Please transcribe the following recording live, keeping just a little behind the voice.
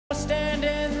stand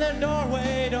in the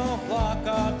doorway, don't block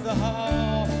up the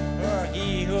hall, or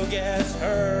he who gets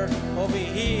hurt will be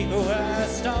he who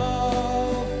has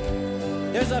stalled.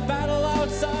 There's a battle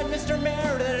outside, Mr.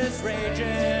 Mayor, that is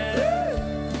raging.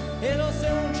 It'll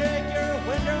soon shake your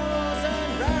windows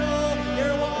and rattle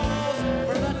your walls,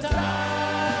 for the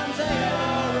times they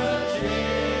are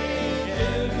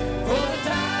a-changing. For the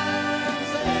times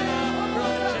they are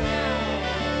a-changing.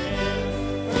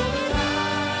 For the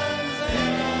times they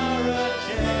are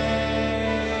a-changing.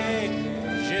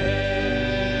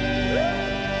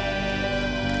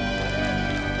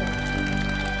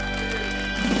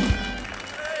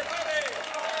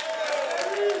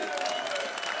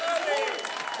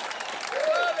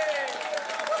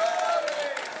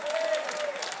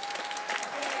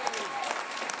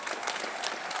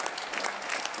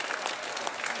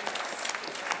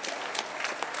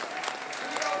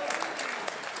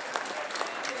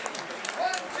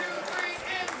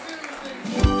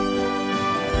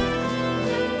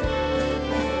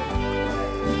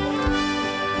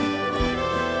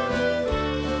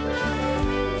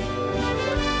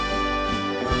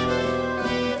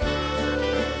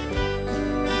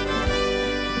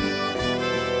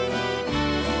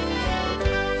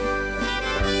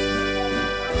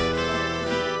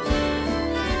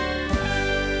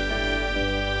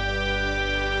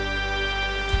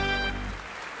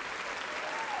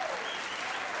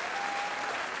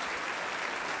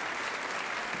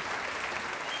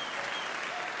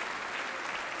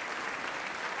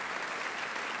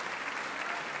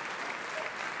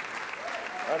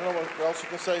 I don't know what else you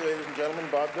can say, ladies and gentlemen.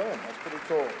 Bob Dylan. That's pretty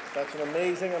cool. That's an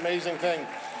amazing, amazing thing.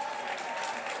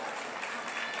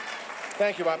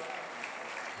 Thank you, Bob.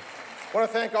 I want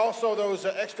to thank also those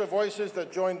extra voices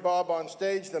that joined Bob on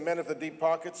stage, the men of the deep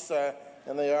pockets,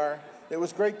 and they are. It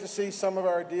was great to see some of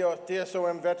our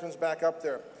DSOM veterans back up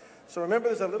there. So remember,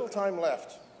 there's a little time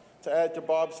left to add to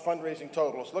Bob's fundraising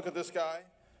totals. Look at this guy.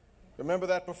 Remember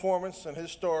that performance and his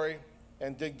story,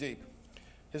 and dig deep.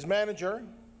 His manager,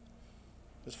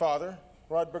 his father,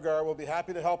 Rod Bergar, will be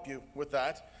happy to help you with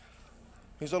that.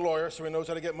 He's a lawyer, so he knows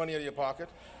how to get money out of your pocket.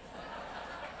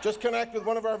 Just connect with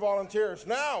one of our volunteers.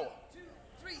 Now! 2,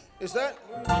 3. Is that...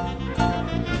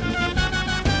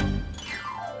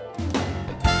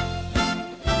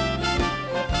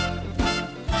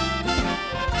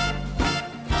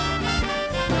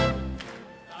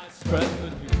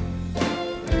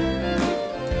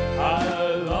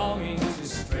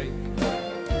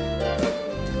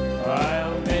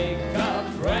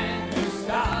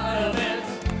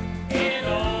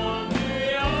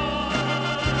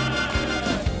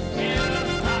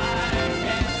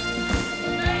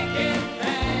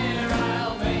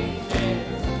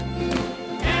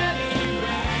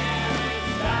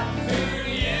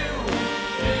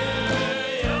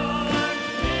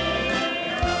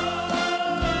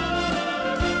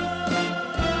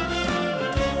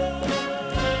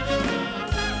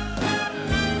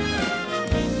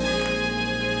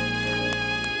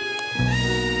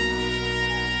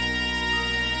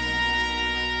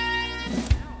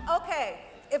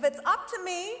 If it's up to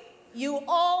me, you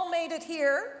all made it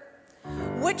here,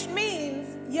 which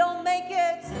means you'll make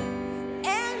it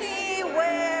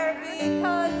anywhere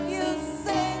because you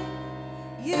sing,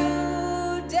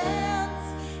 you dance,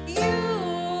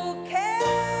 you care.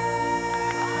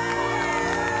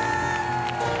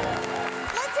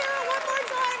 Let's hear it one more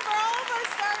time for all of our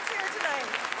stars here tonight.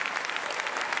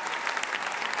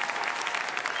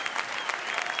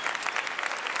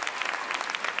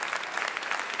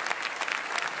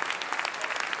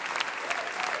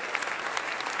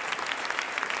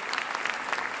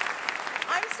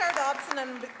 Dobson,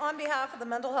 and on behalf of the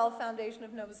Mental Health Foundation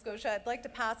of Nova Scotia, I'd like to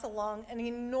pass along an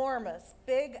enormous,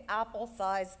 big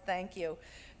apple-sized thank you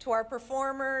to our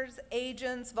performers,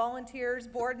 agents, volunteers,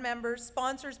 board members,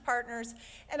 sponsors, partners,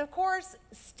 and of course,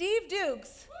 Steve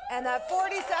Dukes and that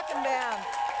 42nd band.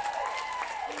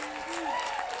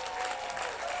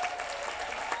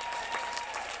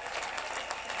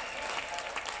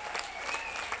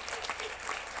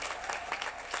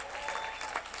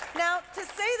 Now, to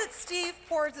say that Steve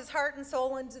pours his heart and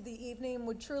soul into the evening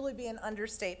would truly be an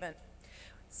understatement.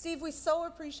 Steve, we so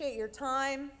appreciate your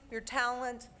time, your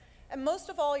talent, and most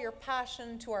of all, your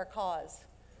passion to our cause.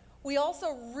 We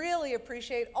also really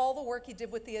appreciate all the work you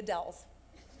did with the Adeles.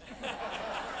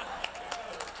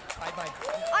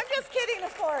 I'm just kidding,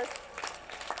 of course.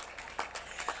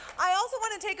 I also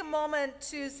want to take a moment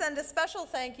to send a special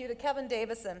thank you to Kevin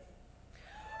Davison,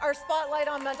 our Spotlight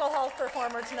on Mental Health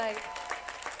performer tonight.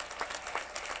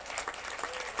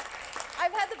 I've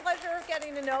I've had the pleasure of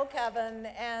getting to know Kevin,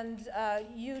 and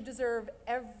you deserve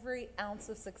every ounce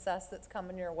of success that's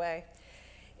coming your way.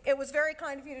 It was very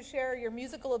kind of you to share your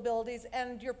musical abilities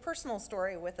and your personal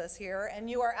story with us here, and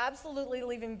you are absolutely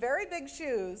leaving very big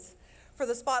shoes for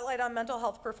the Spotlight on Mental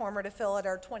Health performer to fill at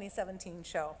our 2017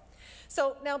 show.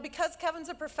 So now, because Kevin's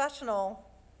a professional,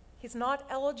 he's not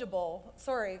eligible,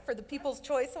 for the People's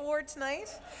Choice Award tonight.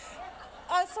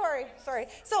 Sorry.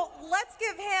 So let's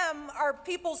give him our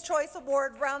People's Choice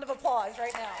Award round of applause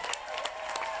right now.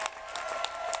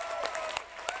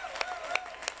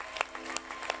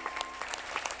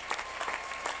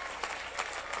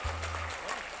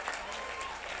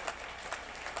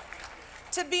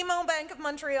 To BMO Bank of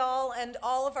Montreal and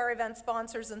all of our event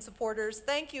sponsors and supporters,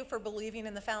 thank you for believing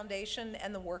in the foundation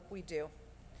and the work we do.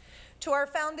 To our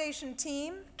foundation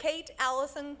team, Kate,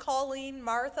 Allison, Colleen,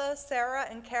 Martha, Sarah,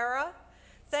 and Kara,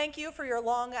 thank you for your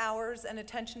long hours and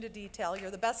attention to detail.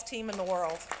 You're the best team in the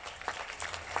world.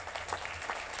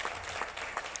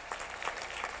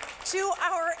 To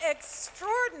our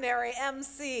extraordinary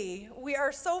MC, we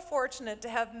are so fortunate to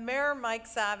have Mayor Mike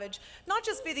Savage not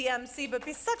just be the MC, but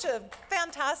be such a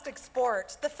fantastic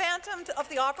sport. The Phantom of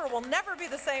the Opera will never be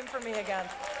the same for me again.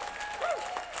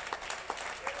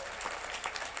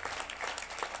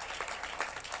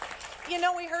 You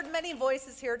know, we heard many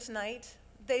voices here tonight.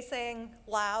 They sang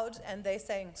loud and they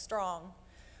sang strong,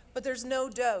 but there's no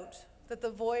doubt that the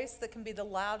voice that can be the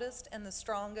loudest and the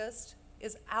strongest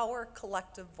is our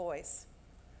collective voice.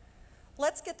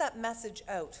 Let's get that message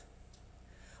out.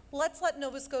 Let's let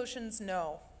Nova Scotians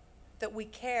know that we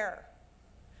care,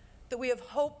 that we have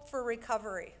hope for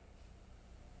recovery,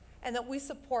 and that we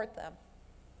support them.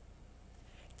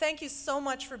 Thank you so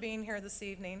much for being here this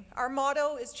evening. Our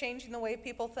motto is changing the way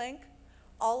people think.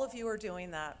 All of you are doing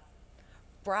that.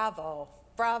 Bravo,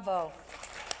 bravo.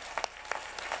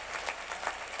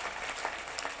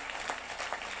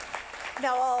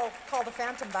 Now I'll call the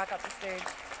Phantom back up the stage.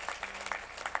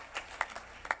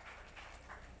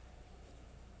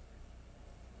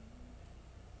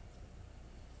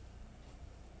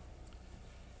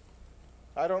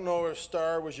 I don't know if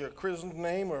Star was your christened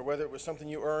name or whether it was something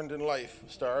you earned in life,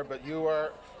 Star, but you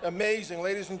are amazing.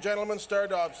 Ladies and gentlemen, Star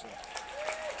Davison.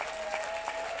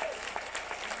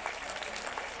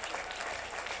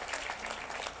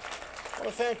 I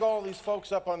want to thank all these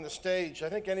folks up on the stage. I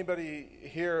think anybody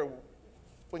here,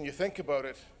 when you think about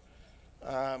it,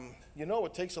 you know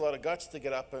it takes a lot of guts to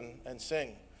get up and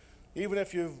sing. Even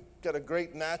if you've got a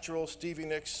great natural Stevie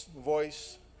Nicks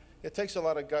voice, it takes a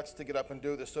lot of guts to get up and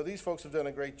do this. So these folks have done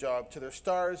a great job. To their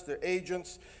stars, their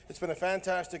agents, it's been a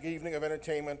fantastic evening of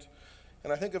entertainment,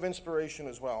 and I think of inspiration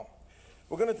as well.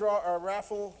 We're going to draw our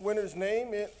raffle winner's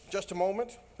name in just a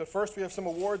moment, but first we have some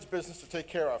awards business to take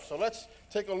care of. So let's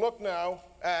take a look now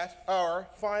at our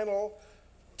final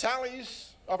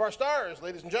tallies of our stars,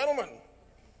 ladies and gentlemen.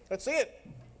 Let's see it.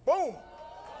 Boom.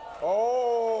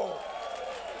 Oh.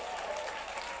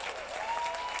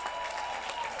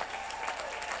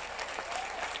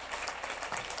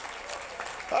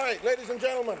 All right, ladies and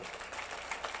gentlemen.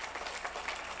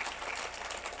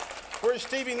 Where's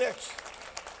Stevie Nicks?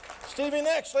 Stevie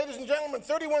Nicks, ladies and gentlemen,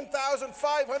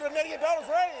 $31,588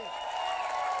 raised.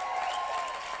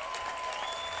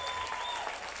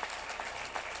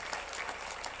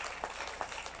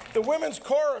 The women's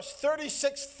chorus,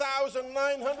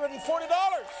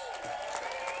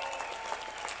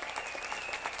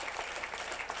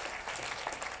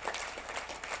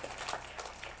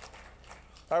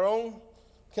 Our own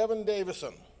Kevin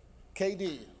Davison,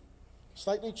 KD.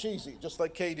 Slightly cheesy, just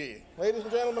like KD. Ladies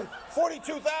and gentlemen,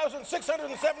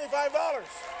 $42,675.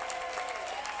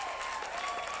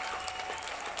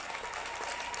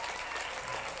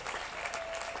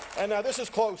 And now this is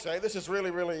close, eh? This is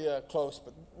really, really close,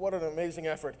 but what an amazing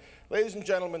effort. Ladies and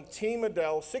gentlemen, Team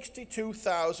Adele,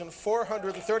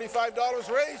 $62,435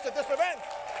 raised at this event.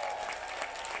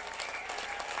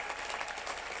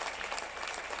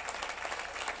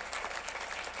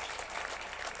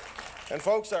 And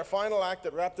folks, our final act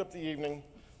that wrapped up the evening,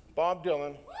 Bob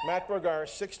Dylan, Matt Bergar,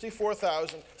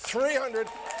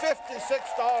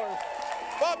 $64,356.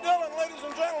 Bob Dylan, ladies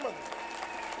and gentlemen.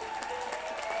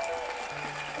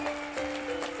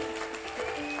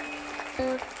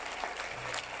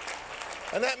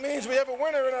 And that means we have a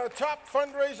winner in our top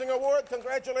fundraising award.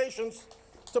 Congratulations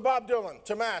to Bob Dylan,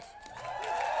 to Matt.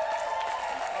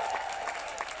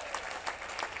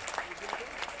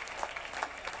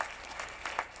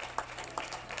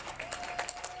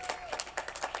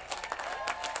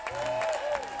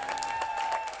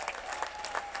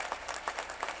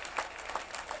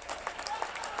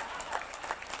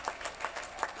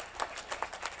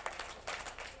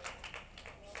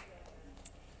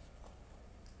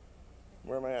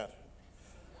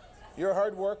 Your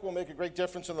hard work will make a great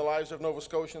difference in the lives of Nova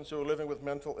Scotians who are living with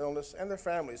mental illness and their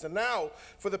families. And now,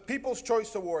 for the People's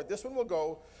Choice Award, this one will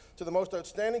go to the most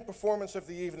outstanding performance of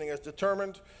the evening as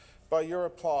determined by your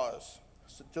applause.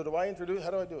 So do I introduce, how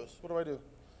do I do this? What do I do?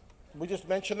 We just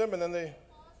mention them and then they...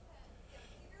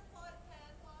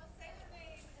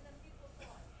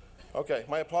 Okay,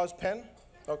 my applause pen?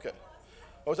 Okay.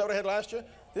 Oh, is that what I had last year?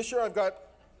 This year I've got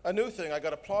a new thing. I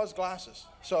got applause glasses.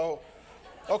 So,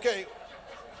 okay,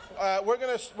 we're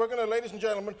gonna, ladies and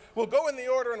gentlemen, we'll go in the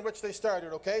order in which they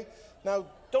started, okay? Now,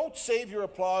 don't save your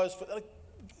applause for, like,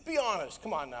 be honest,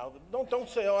 come on now. Don't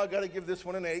say, oh, I gotta give this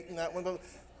one an 8 and that one.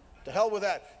 To hell with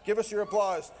that. Give us your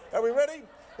applause. Are we ready?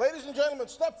 Ladies and gentlemen,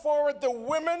 step forward, the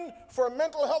Women for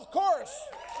Mental Health Chorus.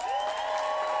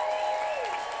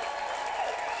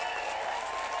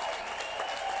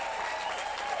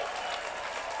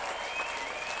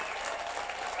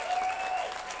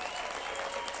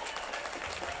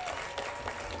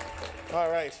 All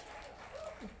right.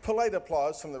 Polite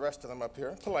applause from the rest of them up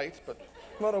here. Polite, but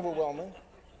not overwhelming.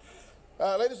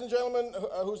 Ladies and gentlemen,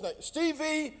 who's next?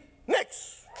 Stevie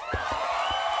Nicks.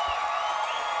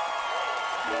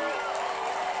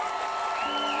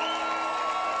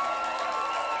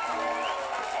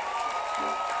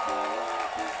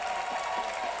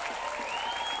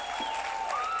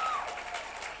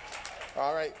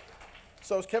 All right.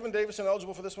 So is Kevin Davison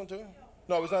eligible for this one too?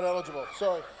 No, he's not eligible.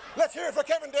 Sorry. Let's hear it for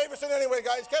Kevin Davison anyway,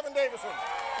 guys. Kevin Davison.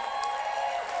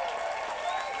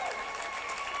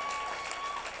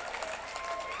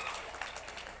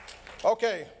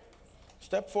 Okay.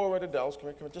 Step forward, Adele.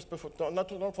 Come here, just before, don't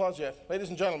applause yet. Ladies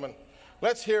and gentlemen,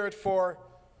 let's hear it for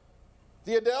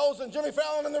the Adeles and Jimmy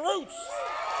Fallon and the Roots.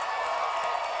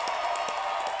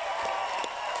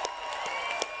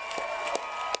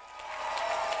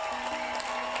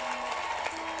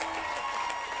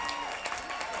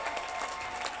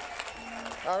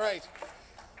 All right.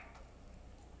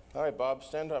 All right, Bob,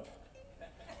 stand up.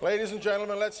 Ladies and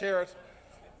gentlemen, let's hear it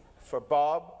for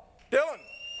Bob Dylan.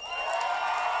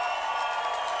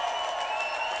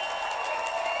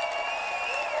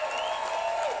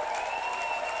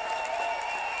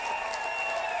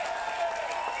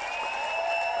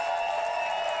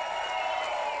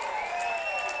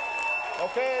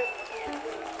 Okay.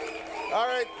 All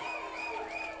right.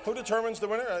 Who determines the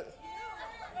winner?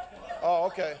 Oh,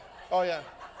 okay. Oh, yeah.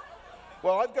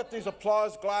 Well, I've got these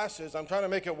applause glasses. I'm trying to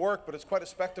make it work, but it's quite a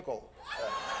spectacle.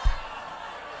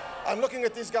 I'm looking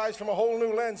at these guys from a whole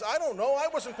new lens. I don't know. I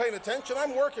wasn't paying attention.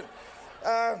 I'm working.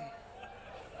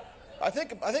 I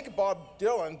think Bob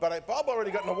Dylan, but Bob already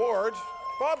got an award.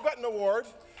 Bob got an award.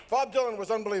 Bob Dylan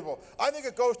was unbelievable. I think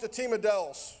it goes to Team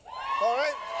Adeles. All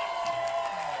right?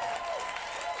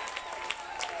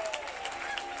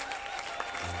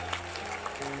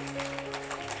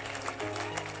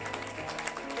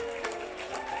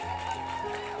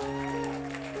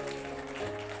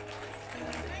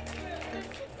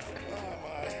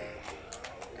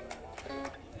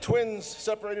 Twins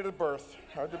separated at birth.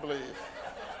 Hard to believe.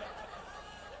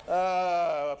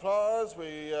 Applause.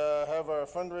 We have our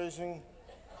fundraising.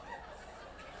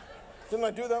 Didn't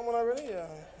I do that one already? Yeah.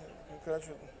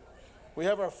 We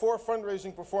have our 4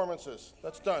 fundraising performances.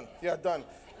 That's done. Yeah, done.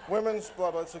 Women's,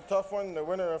 blah, blah. It's a tough one. The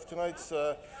winner of tonight's,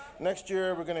 next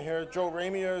year, we're going to hear Joe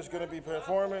Ramia is going to be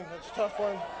performing. That's a tough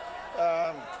one.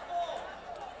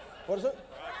 What is it?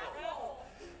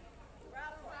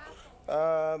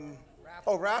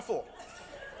 Oh, raffle.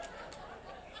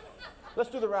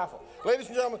 Let's do the raffle. Ladies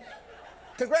and gentlemen,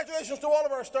 congratulations to all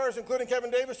of our stars, including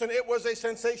Kevin Davison. It was a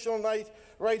sensational night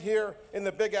right here in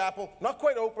the Big Apple. Not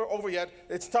quite over yet.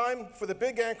 It's time for the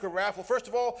Big Anchor raffle. First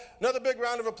of all, another big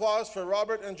round of applause for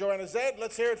Robert and Joanna Zed.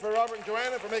 Let's hear it for Robert and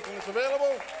Joanna for making this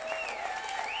available.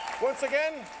 Once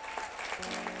again,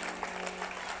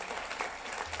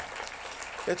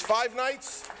 it's 5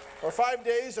 nights, or 5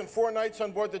 days and 4 nights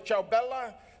on board the Ciao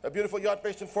Bella, a beautiful yacht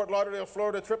based in Fort Lauderdale,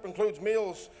 Florida. Trip includes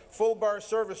meals, full bar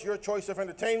service, your choice of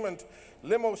entertainment,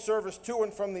 limo service to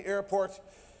and from the airport,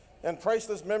 and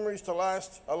priceless memories to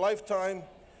last a lifetime,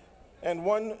 and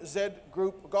 1 Zed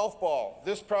Group golf ball.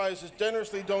 This prize is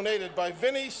generously donated by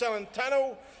Vinny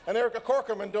Celentano and Erica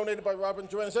Corkum, and donated by Robin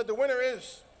and Joanna Zed. The winner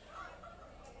is...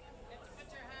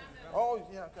 Oh,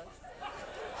 yeah, okay.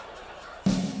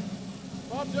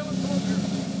 Bob Dylan, come over here.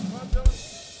 Bob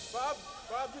Dylan.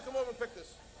 Bob, you come over and pick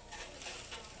this.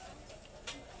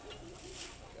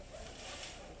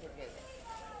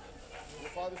 Your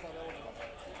father's not eligible.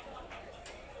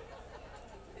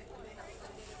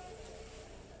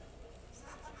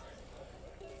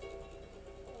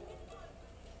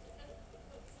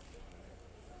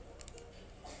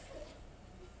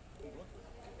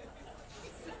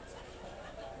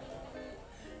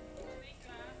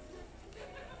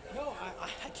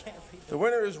 The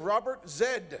winner is Robert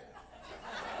Zed.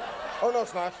 Oh, no,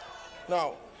 it's not.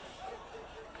 No.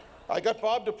 I got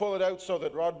Bob to pull it out so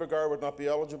that Rod Bergar would not be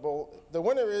eligible. The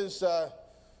winner is,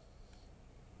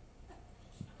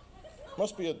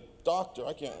 must be a doctor,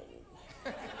 I can't.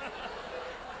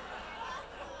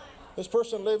 This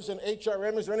person lives in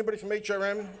HRM. Is there anybody from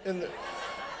HRM in the,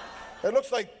 it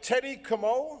looks like Teddy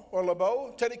Comeau or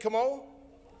LeBeau. Teddy Comeau.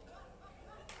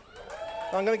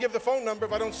 I'm going to give the phone number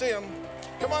if I don't see him.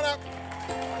 Come on up.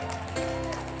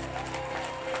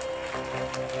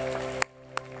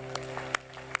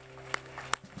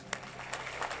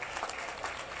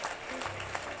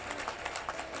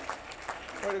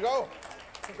 Way to go.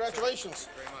 Congratulations.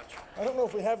 Very much. I don't know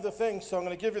if we have the thing, so I'm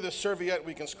going to give you this serviette.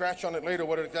 We can scratch on it later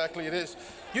what exactly it is.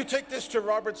 You take this to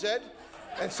Robert Zed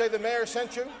and say the mayor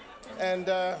sent you, and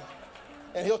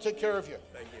he'll take care of you.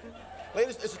 Thank you.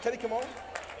 Ladies, is it Teddy Comeau?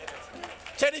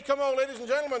 Teddy Comeau, ladies and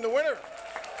gentlemen, the winner.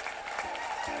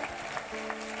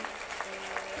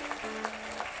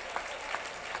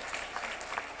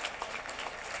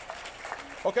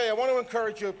 Okay, I want to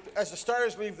encourage you, as the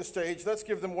stars leave the stage, let's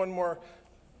give them one more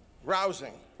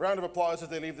rousing round of applause as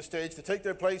they leave the stage to take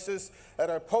their places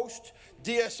at our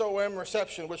post-DSOM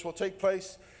reception, which will take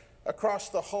place across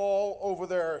the hall over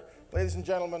there. Ladies and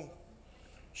gentlemen,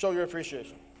 show your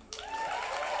appreciation.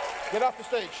 Get off the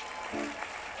stage.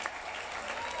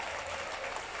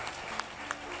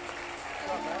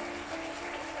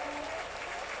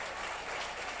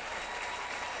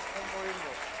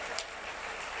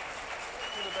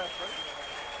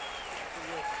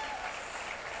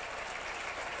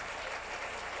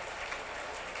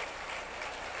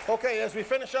 Okay, as we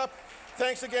finish up,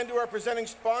 thanks again to our presenting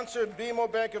sponsor,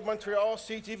 BMO Bank of Montreal,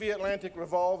 CTV Atlantic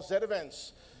Revolve, Z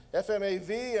Events,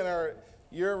 FMAV, and our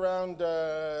year-round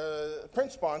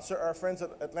print sponsor, our friends at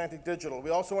Atlantic Digital.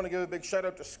 We also want to give a big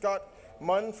shout-out to Scott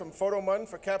Munn from Photo Munn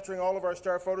for capturing all of our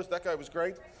star photos. That guy was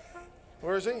great.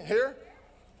 Where is he? Here?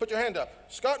 Put your hand up.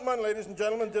 Scott Munn, ladies and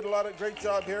gentlemen, did a great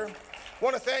job here.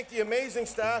 Want to thank the amazing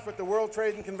staff at the World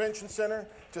Trade and Convention Center,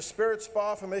 to Spirit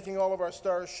Spa for making all of our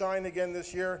stars shine again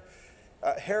this year.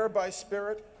 Hair by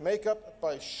Spirit, makeup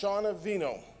by Shauna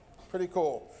Vino. Pretty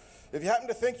cool. If you happen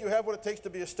to think you have what it takes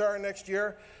to be a star next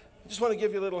year, I just want to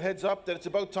give you a little heads up that it's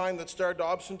about time that Star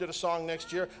Dobson did a song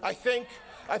next year. I think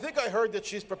I heard that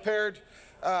she's prepared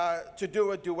to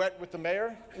do a duet with the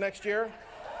mayor next year.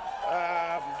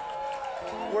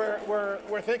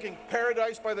 We're thinking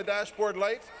Paradise by the Dashboard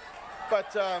Light,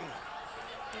 but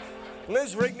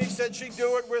Liz Rigney said she'd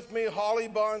do it with me. Holly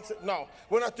Bond said, no,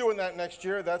 we're not doing that next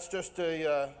year. That's just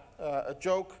a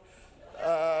joke.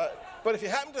 But if you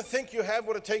happen to think you have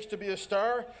what it takes to be a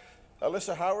star,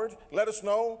 Alyssa Howard, let us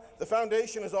know. The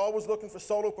foundation is always looking for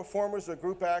solo performers or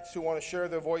group acts who want to share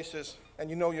their voices, and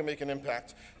you know you make an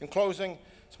impact. In closing,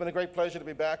 it's been a great pleasure to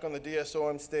be back on the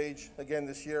DSOM stage again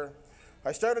this year.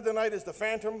 I started the night as the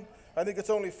Phantom. I think it's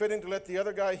only fitting to let the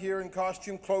other guy here in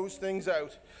costume close things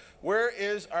out. Where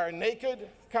is our naked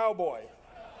cowboy?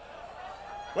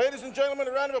 Ladies and gentlemen,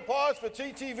 a round of applause for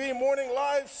TTV Morning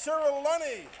Live, Cyril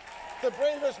Lunny, the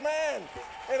bravest man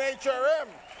in HRM.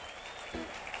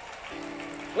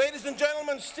 Ladies and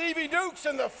gentlemen, Stevie Dukes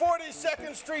and the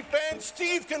 42nd Street Band.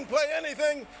 Steve can play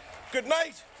anything. Good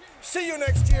night. See you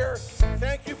next year.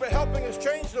 Thank you for helping us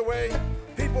change the way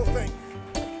people think.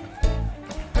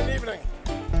 Good evening.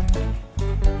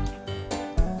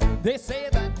 They say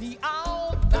that the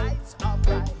all lights are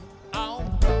bright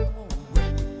on Broadway.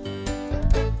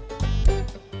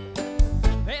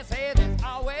 They say there's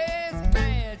always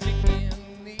magic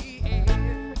in the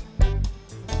air.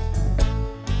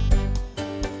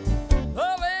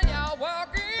 Oh, when you're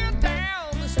walking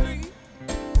down the street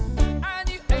and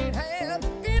you ain't had enough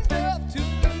to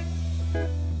eat,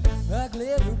 the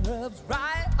glitter rubs right